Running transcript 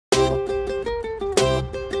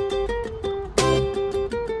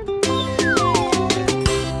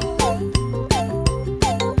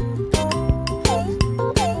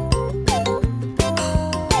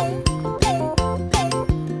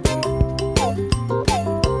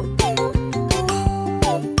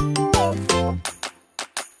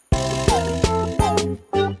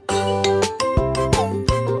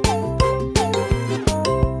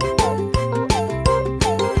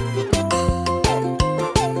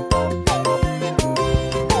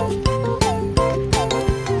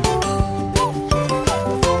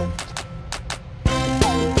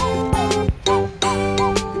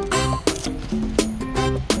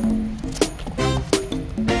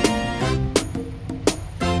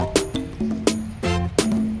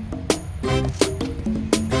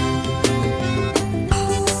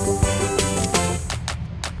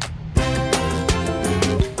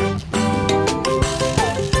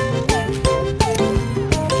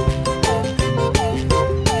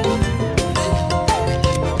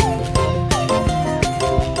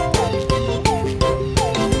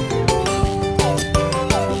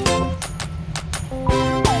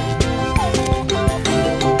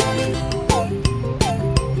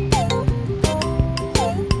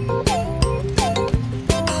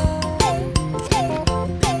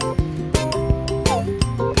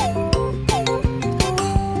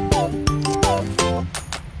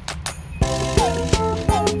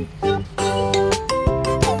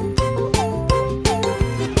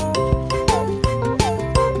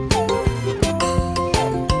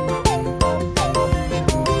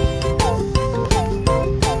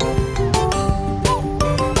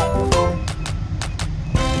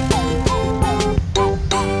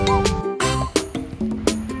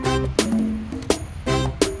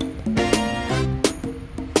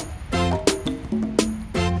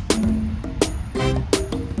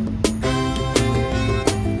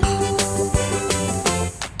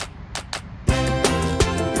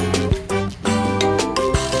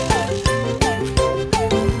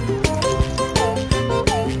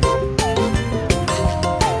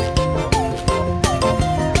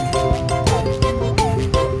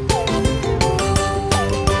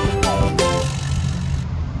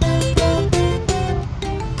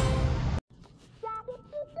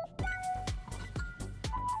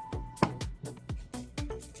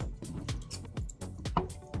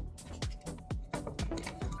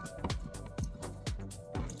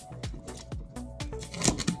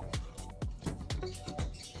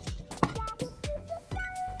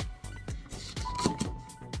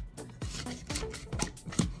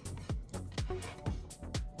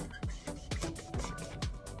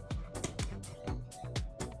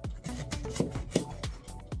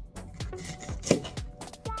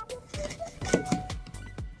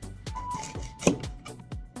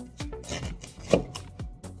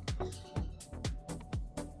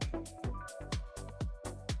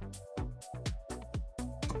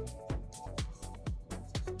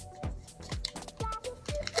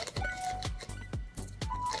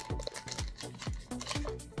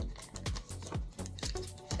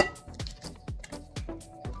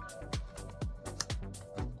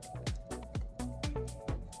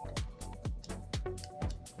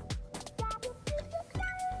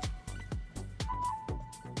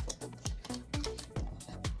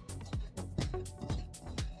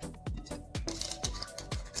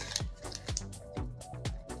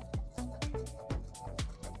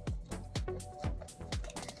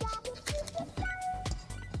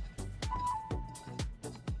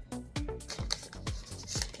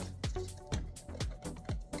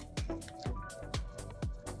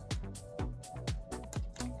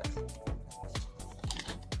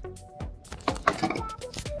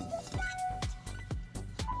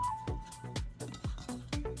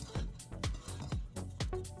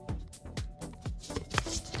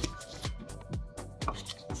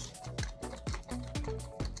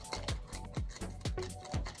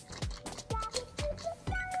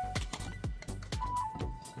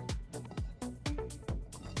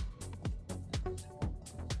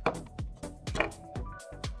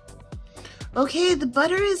Okay, the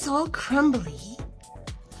butter is all crumbly.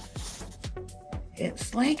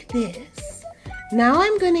 It's like this. Now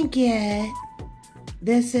I'm gonna get,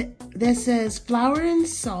 this is flour and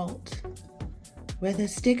salt with a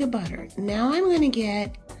stick of butter. Now I'm gonna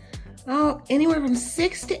get, anywhere from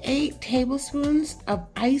 6 to 8 tablespoons of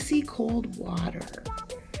icy cold water.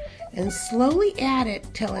 And slowly add it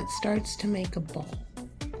till it starts to make a ball.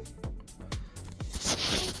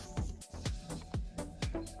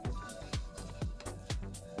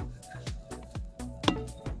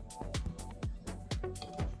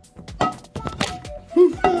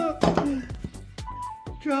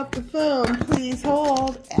 Drop the phone, please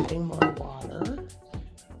hold. Adding more water.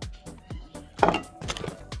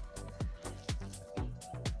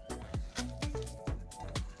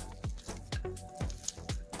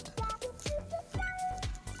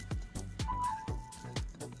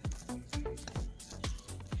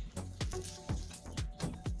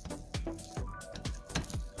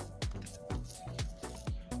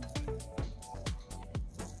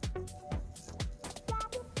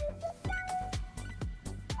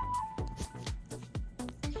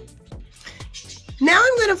 Now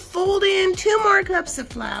I'm going to fold in 2 more cups of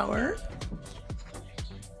flour.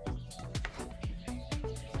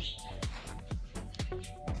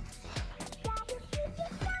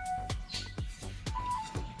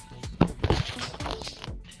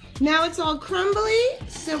 Now it's all crumbly,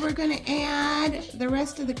 so we're going to add the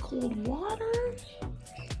rest of the cold water.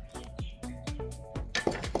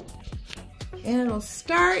 And it'll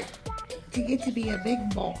start to get to be a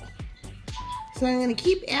big ball. So I'm going to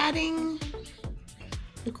keep adding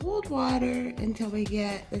the cold water until we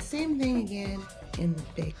get the same thing again in the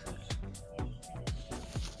big.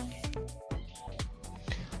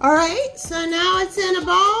 All right, so now it's in a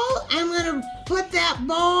bowl. I'm gonna put that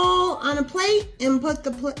bowl on a plate and put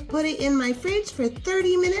it in my fridge for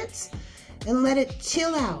 30 minutes and let it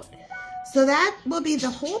chill out. So that will be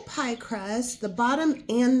the whole pie crust, the bottom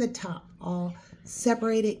and the top, all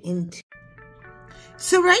separated into.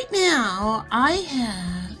 So right now I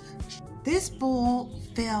have this bowl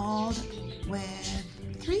filled with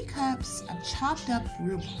 3 cups of chopped up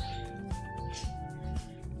rhubarb.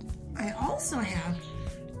 I also have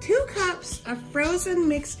 2 cups of frozen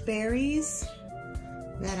mixed berries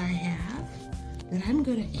that I have that I'm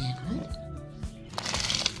going to add.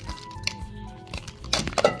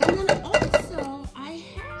 And then also I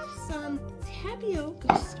have some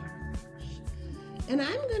tapioca starch. And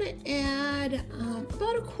I'm going to add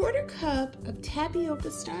about a 1/4 cup of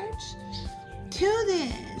tapioca starch to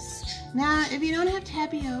this. Now, if you don't have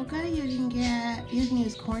tapioca, you can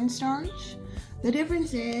use cornstarch. The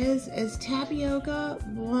difference is tapioca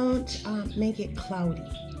won't make it cloudy.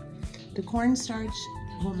 The cornstarch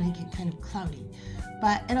will make it kind of cloudy,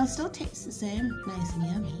 but it'll still taste the same, nice and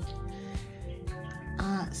yummy.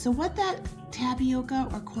 So what that tapioca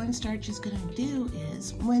or cornstarch is going to do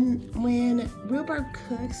is when rhubarb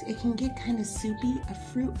cooks, it can get kind of soupy.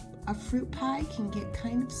 A fruit pie can get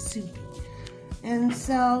kind of soupy. And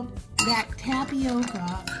so that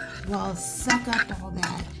tapioca will suck up all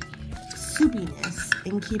that soupiness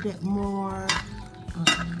and keep it more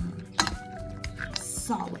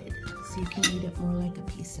solid, so you can eat it more like a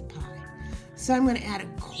piece of pie. So I'm going to add a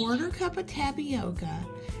 1/4 cup of tapioca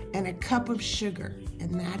and a cup of sugar,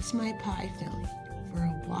 and that's my pie filling for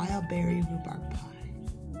a wild berry rhubarb pie.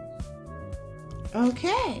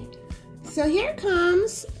 Okay, so here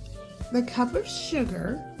comes the cup of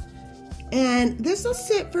sugar, and this will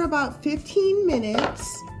sit for about 15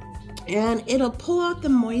 minutes, and it'll pull out the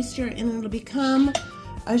moisture and it'll become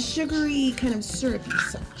a sugary kind of syrupy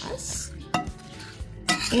sauce.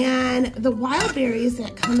 And the wild berries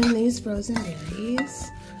that come in these frozen berries,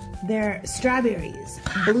 they're strawberries,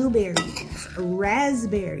 blueberries,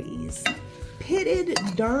 raspberries, pitted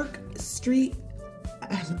dark street,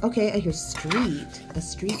 okay, I hear street, a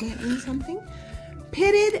street might mean something,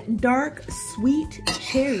 pitted dark sweet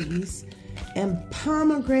cherries, and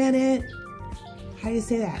pomegranate, how do you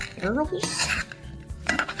say that, arrows?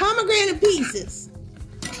 Pomegranate pieces.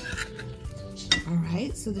 All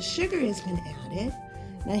right, so the sugar has been added.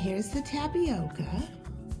 Now here's the tapioca.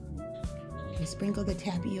 You sprinkle the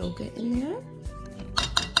tapioca in there.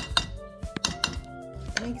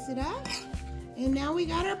 Mix it up. And now we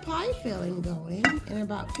got our pie filling going. In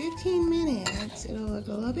about 15 minutes, it'll look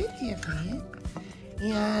a little bit different.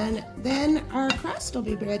 And then our crust will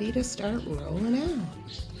be ready to start rolling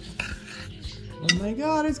out. Oh my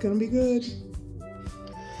God, it's gonna be good.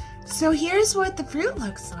 So here's what the fruit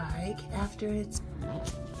looks like after it's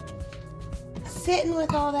sitting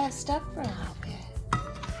with all that stuff for a little bit.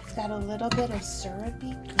 It's got a little bit of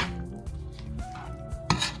syrupy goo.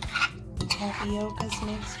 tapioca's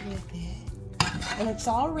mixed with it. And it's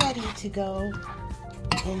all ready to go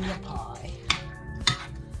in the pie.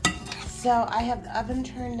 So I have the oven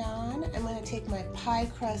turned on. I'm going to take my pie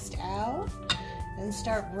crust out and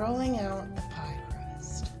start rolling out the pie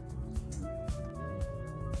crust.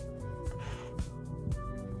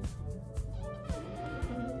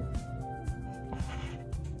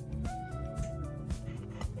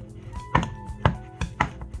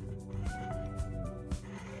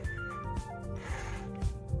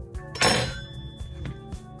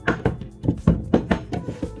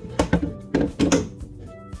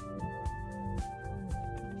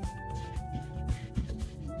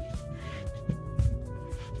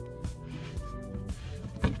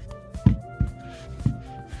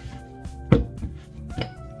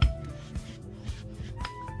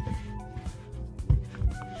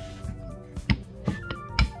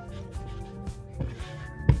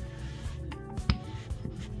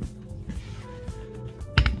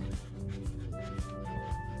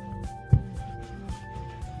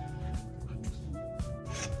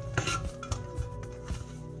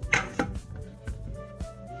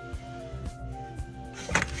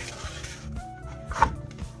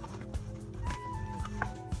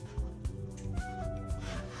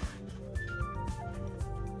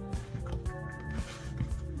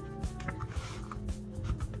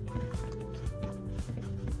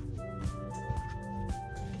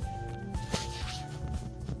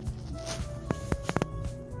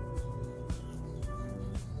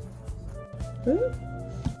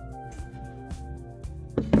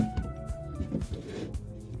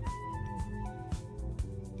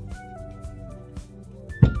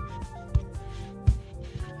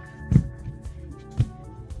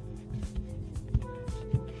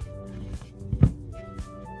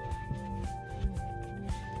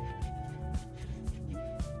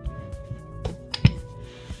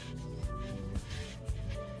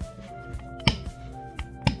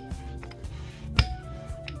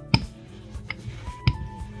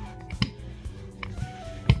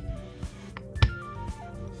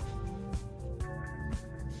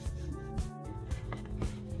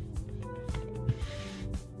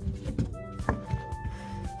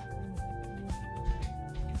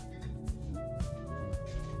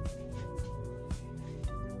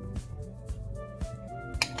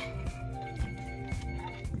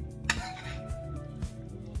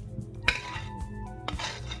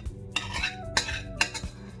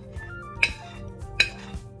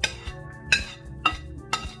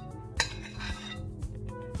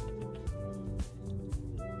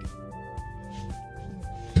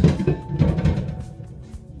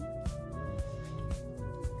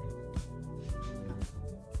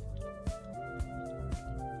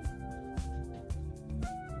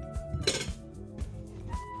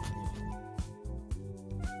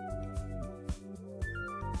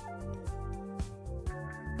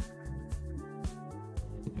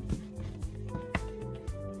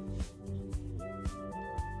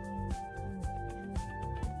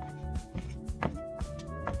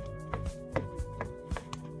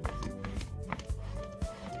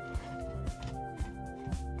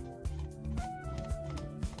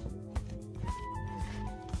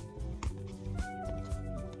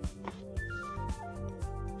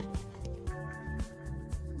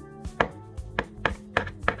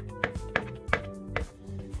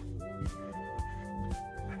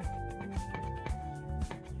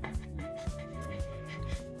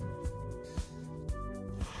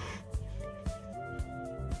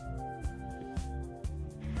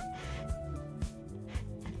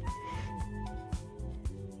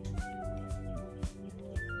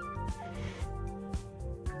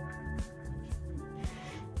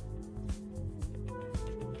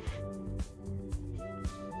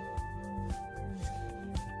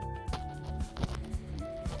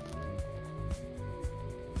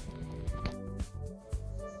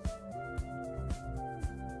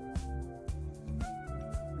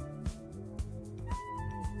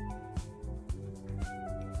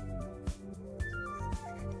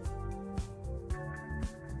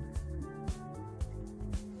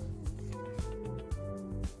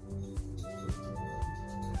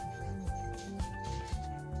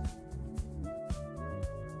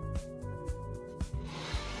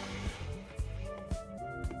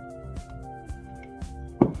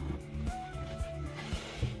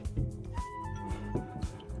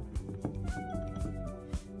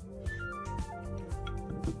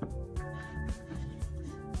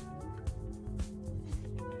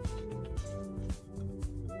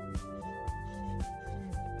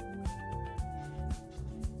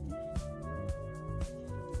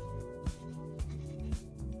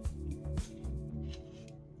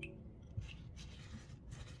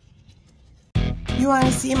 You want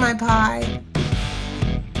to see my pie?